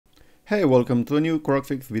Hey, welcome to a new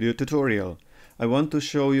Crocfix video tutorial. I want to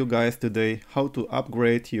show you guys today how to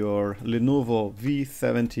upgrade your LENOVO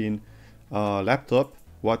V17 laptop.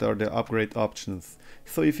 What are the upgrade options?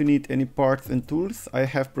 So if you need any parts and tools, I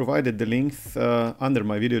have provided the links under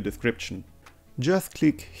my video description. Just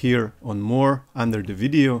click here on more under the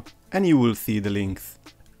video and you will see the links.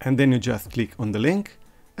 And then you just click on the link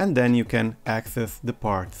and then you can access the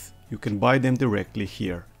parts. You can buy them directly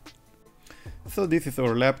here. So this is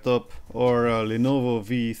our laptop or LENOVO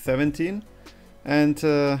V17 and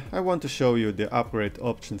I want to show you the upgrade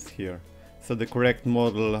options here. So the correct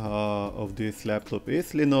model of this laptop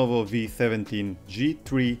is LENOVO V17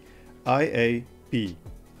 G3 IAP.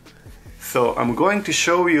 So I'm going to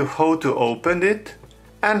show you how to open it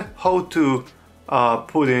and how to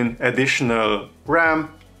put in additional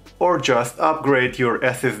RAM or just upgrade your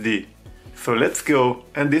SSD. So let's go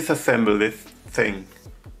and disassemble this thing.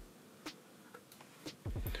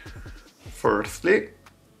 Firstly,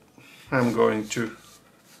 I'm going to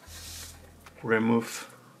remove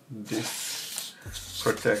these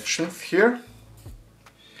protections here.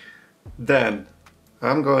 Then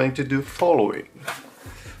I'm going to do following.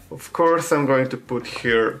 Of course, I'm going to put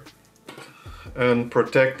here a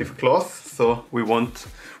protective cloth, so we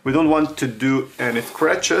don't want to do any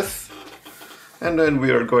scratches. And then we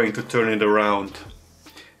are going to turn it around.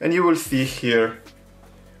 And you will see here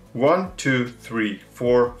 1, 2, 3,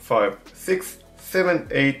 4, 5, 6, 7,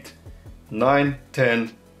 8, 9,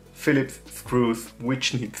 10 Phillips screws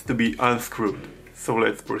which needs to be unscrewed. So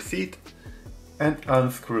let's proceed and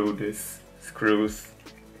unscrew these screws.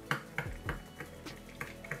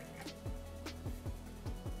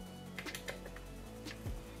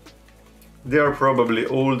 They are probably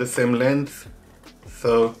all the same length,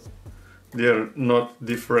 so they are not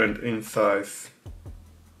different in size.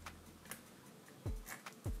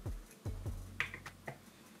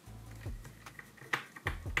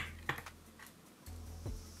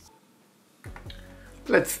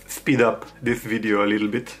 Let's speed up this video a little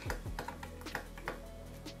bit.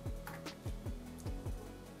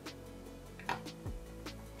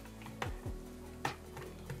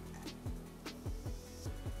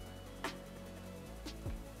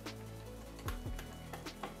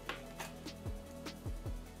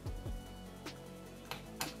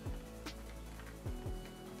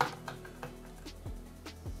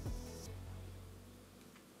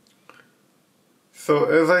 So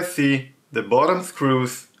as I see, the bottom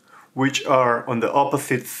screws, which are on the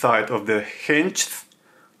opposite side of the hinges,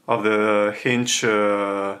 of the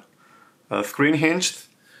screen hinges,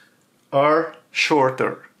 are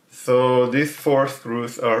shorter. So these 4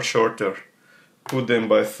 screws are shorter. Put them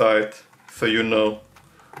by side so you know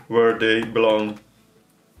where they belong.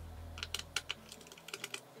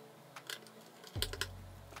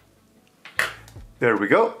 There we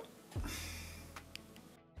go.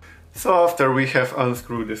 So after we have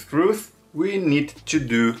unscrewed the screws, we need to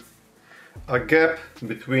do a gap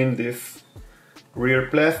between this rear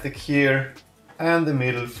plastic here and the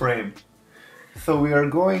middle frame. So we are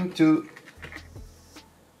going to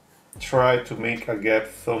try to make a gap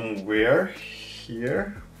somewhere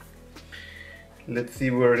here. Let's see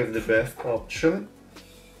where is the best option.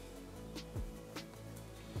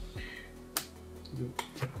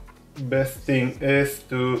 The best thing is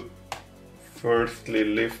to firstly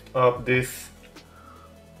lift up this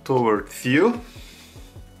towards you,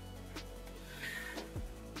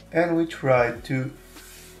 and we try to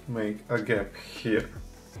make a gap here.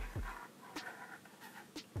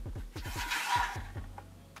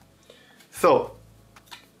 So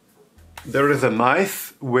there is a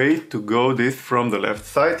nice way to go this from the left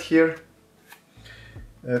side here.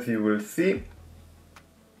 As you will see,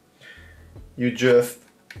 you just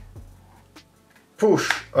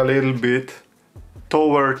push a little bit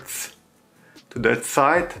towards to that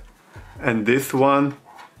side, and this one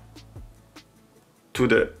to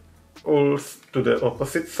the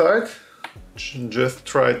opposite side. Just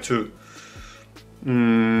try to,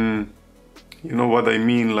 you know what I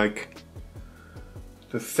mean, like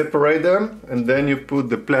to separate them, and then you put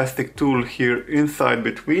the plastic tool here inside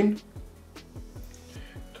between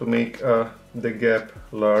to make the gap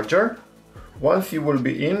larger. Once you will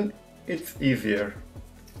be in, it's easier.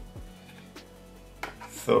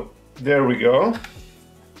 So there we go,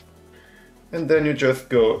 and then you just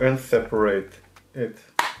go and separate it.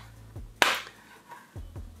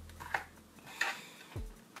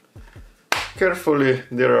 Carefully,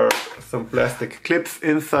 there are some plastic clips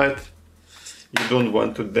inside, you don't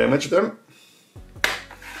want to damage them.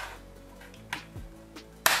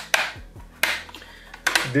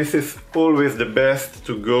 This is always the best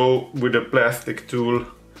to go with a plastic tool,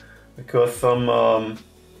 because some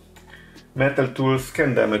metal tools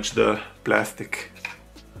can damage the plastic.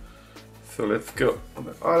 So let's go on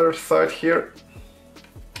the other side here.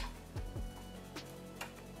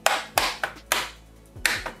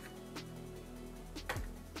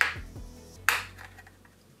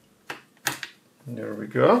 There we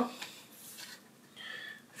go.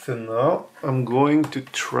 So now I'm going to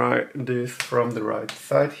try this from the right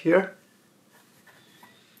side here.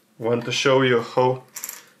 I want to show you how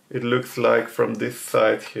it looks like from this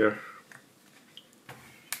side here.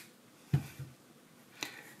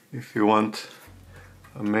 If you want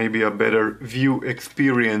maybe a better view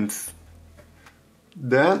experience.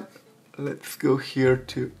 Then let's go here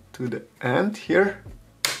to the end here.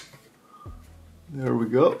 There we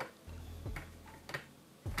go.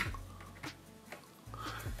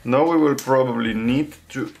 Now we will probably need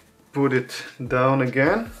to put it down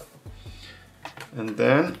again and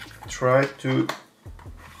then try to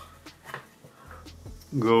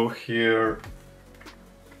go here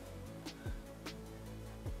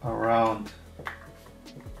around.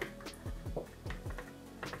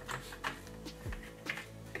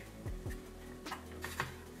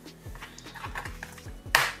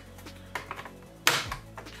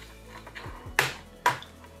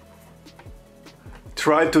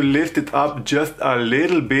 Try to lift it up just a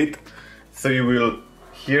little bit so you will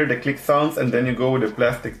hear the click sounds, and then you go with the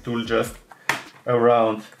plastic tool just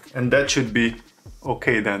around, and that should be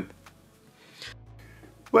okay then.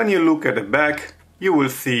 When you look at the back, you will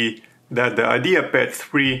see that the IdeaPad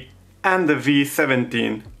 3 and the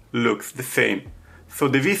V17 looks the same. So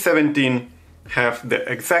the V17 have the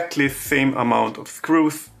exactly same amount of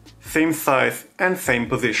screws, same size and same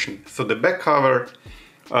position. So the back cover,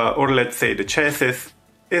 or let's say the chassis,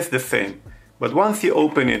 is the same. But once you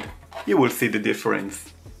open it, you will see the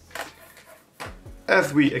difference.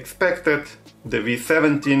 As we expected, the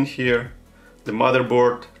V17 here, the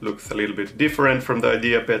motherboard looks a little bit different from the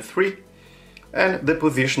IdeaPad 3, and the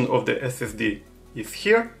position of the SSD is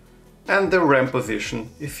here and the RAM position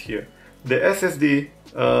is here. The SSD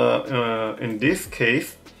in this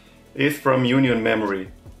case is from Union Memory.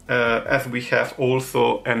 As we have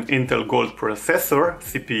also an Intel Gold processor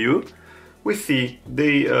CPU, we see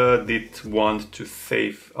they did want to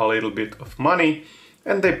save a little bit of money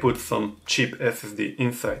and they put some cheap SSD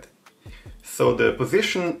inside. So the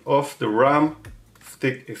position of the RAM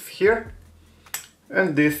stick is here,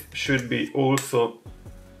 and this should be also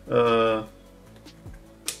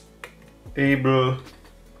able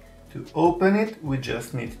to open it. We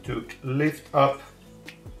just need to lift up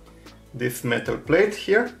this metal plate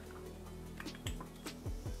here,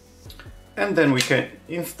 and then we can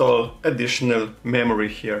install additional memory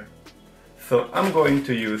here. So I'm going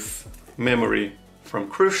to use memory from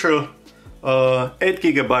Crucial, 8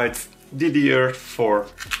 GB DDR4.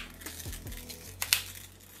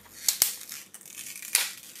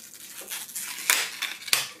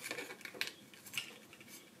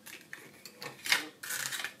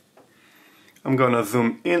 I'm gonna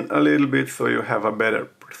zoom in a little bit so you have a better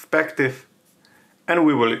perspective, and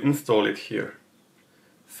we will install it here.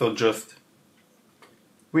 So just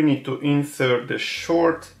we need to insert the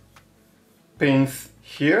short pins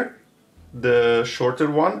here, the shorter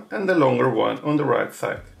one and the longer one on the right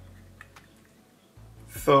side.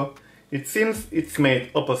 So it seems it's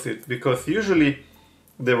made opposite, because usually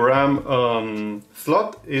the RAM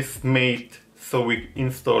slot is made so we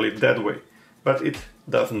install it that way, but it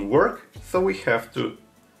doesn't work, so we have to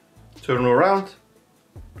turn around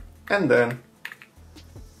and then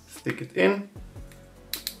stick it in,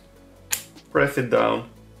 press it down,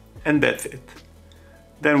 and that's it.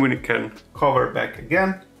 Then we can cover back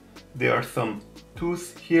again. There are some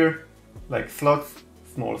tools here, like slots,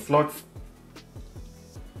 small slots,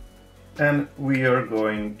 and we are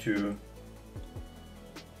going to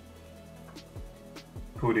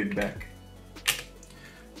put it back.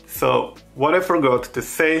 So what I forgot to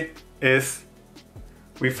say is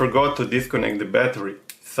we forgot to disconnect the battery.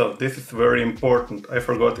 So this is very important. I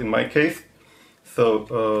forgot in my case,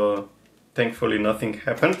 so thankfully nothing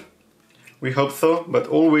happened. We hope so, but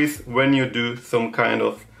always when you do some kind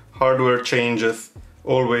of hardware changes,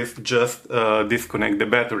 always just disconnect the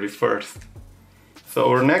battery first. So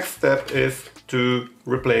our next step is to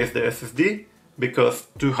replace the SSD, because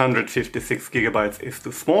 256 GB is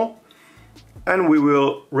too small, and we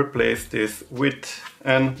will replace this with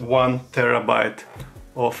an 1 TB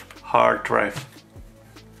of hard drive.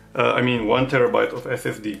 1 TB of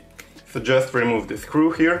SSD. So just remove the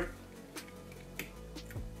screw here.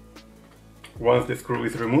 Once the screw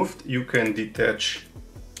is removed, you can detach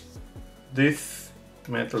this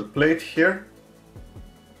metal plate here,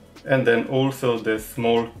 and then also the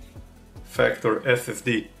small factor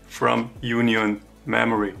SSD from Union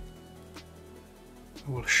memory.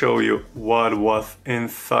 I will show you what was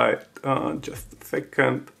inside. Just a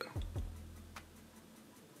second.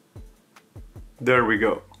 There we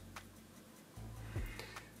go.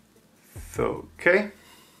 So, okay.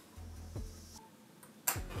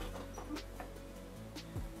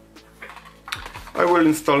 I will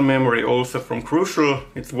install memory also from Crucial.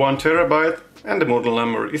 It's 1 terabyte and the model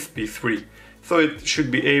number is P3. So it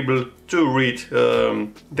should be able to read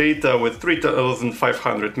data with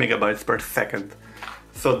 3500 megabytes per second.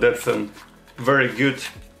 So that's a very good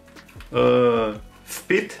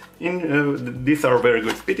speed. These are very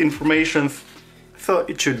good speed informations. So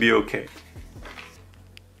it should be okay.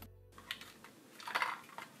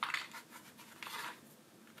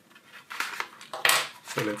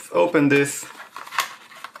 So let's open this.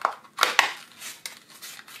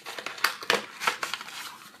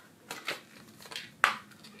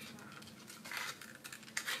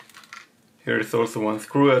 Here is also one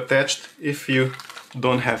screw attached if you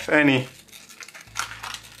don't have any.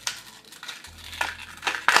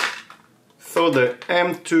 So the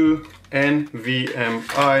M2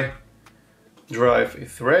 NVMe drive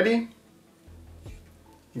is ready.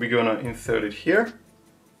 We're gonna insert it here.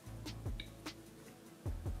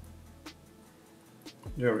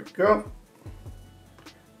 There we go.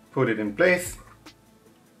 Put it in place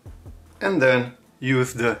and then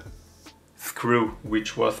use the screw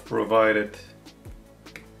which was provided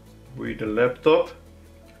with the laptop.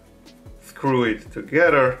 Screw it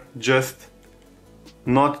together, just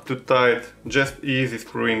not too tight, just easy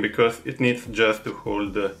screwing because it needs just to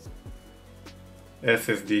hold the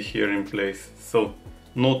SSD here in place. So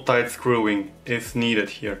no tight screwing is needed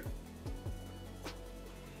here.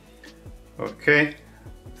 Okay,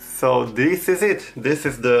 so this is it. This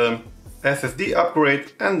is the SSD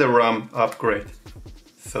upgrade and the RAM upgrade.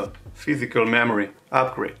 So physical memory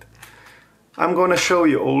upgrade. I'm gonna show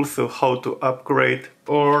you also how to upgrade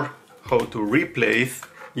or how to replace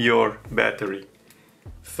your battery.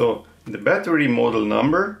 So the battery model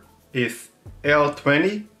number is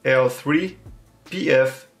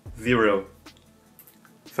L20L3PF0.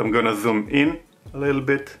 So I'm gonna zoom in a little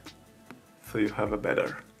bit so you have a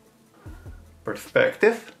better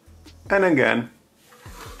perspective. And again,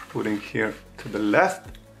 putting here to the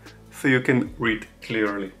left so you can read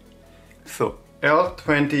clearly. So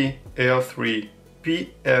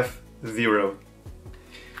L20L3PF0.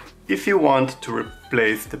 If you want to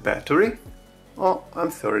replace the battery, oh, I'm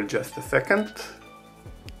sorry, just a second.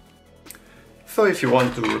 So if you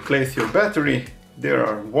want to replace your battery, there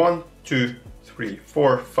are 1, 2, 3,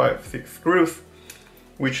 4, 5, 6 screws,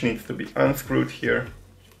 which needs to be unscrewed here.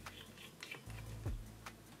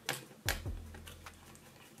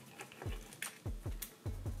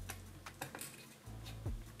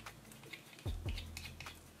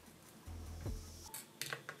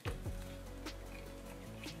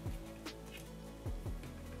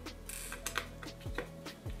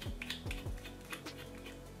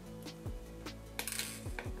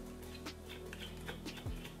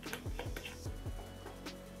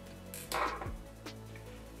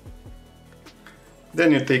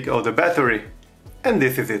 Then you take out the battery, and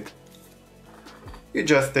this is it. You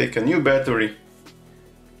just take a new battery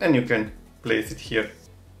and you can place it here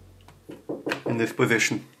in this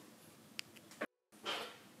position.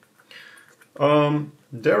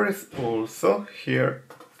 There is also here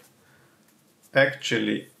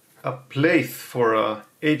actually a place for a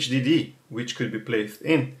HDD which could be placed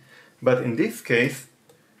in, but in this case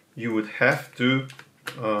you would have to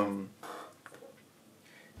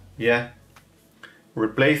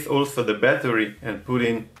replace also the battery and put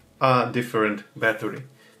in a different battery.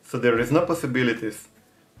 So there is no possibilities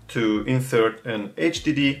to insert an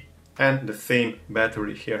HDD and the same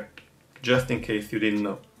battery here, just in case you didn't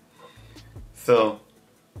know. So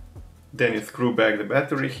then you screw back the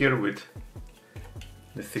battery here with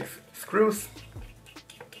the 6 screws.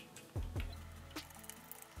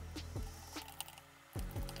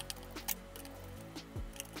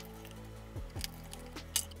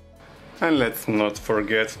 And let's not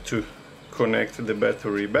forget to connect the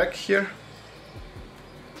battery back here.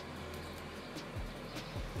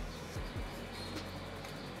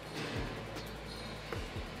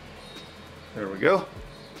 There we go.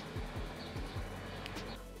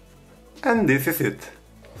 And this is it.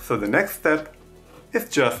 So the next step is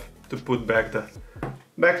just to put back the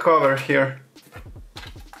back cover here.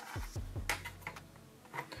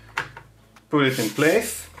 Put it in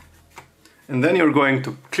place. And then you're going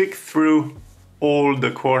to click through all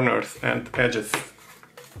the corners and edges.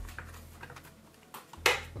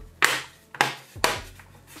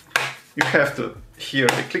 You have to hear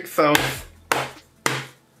the click sounds.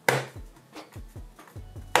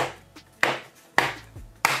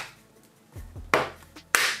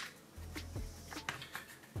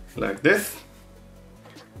 like this.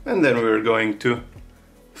 And then we're going to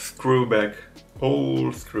screw back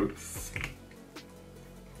all screws.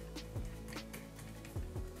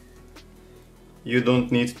 You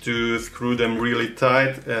don't need to screw them really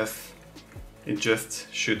tight, as it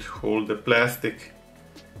just should hold the plastic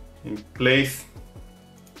in place.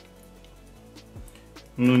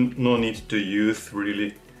 No need to use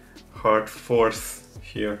really hard force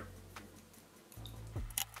here.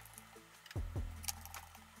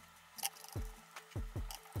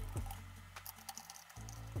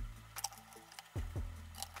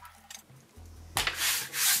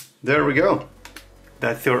 There we go.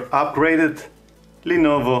 That's your upgraded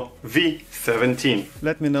LENOVO V17.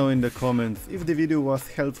 Let me know in the comments if the video was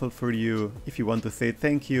helpful for you, if you want to say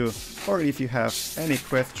thank you, or if you have any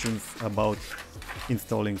questions about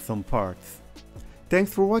installing some parts.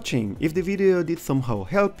 Thanks for watching. If the video did somehow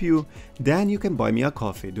help you, then you can buy me a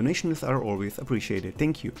coffee. Donations are always appreciated.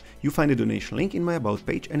 Thank you. You find the donation link in my about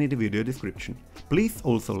page and in the video description. Please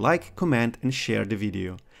also like, comment and share the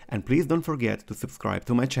video. And please don't forget to subscribe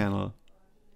to my channel.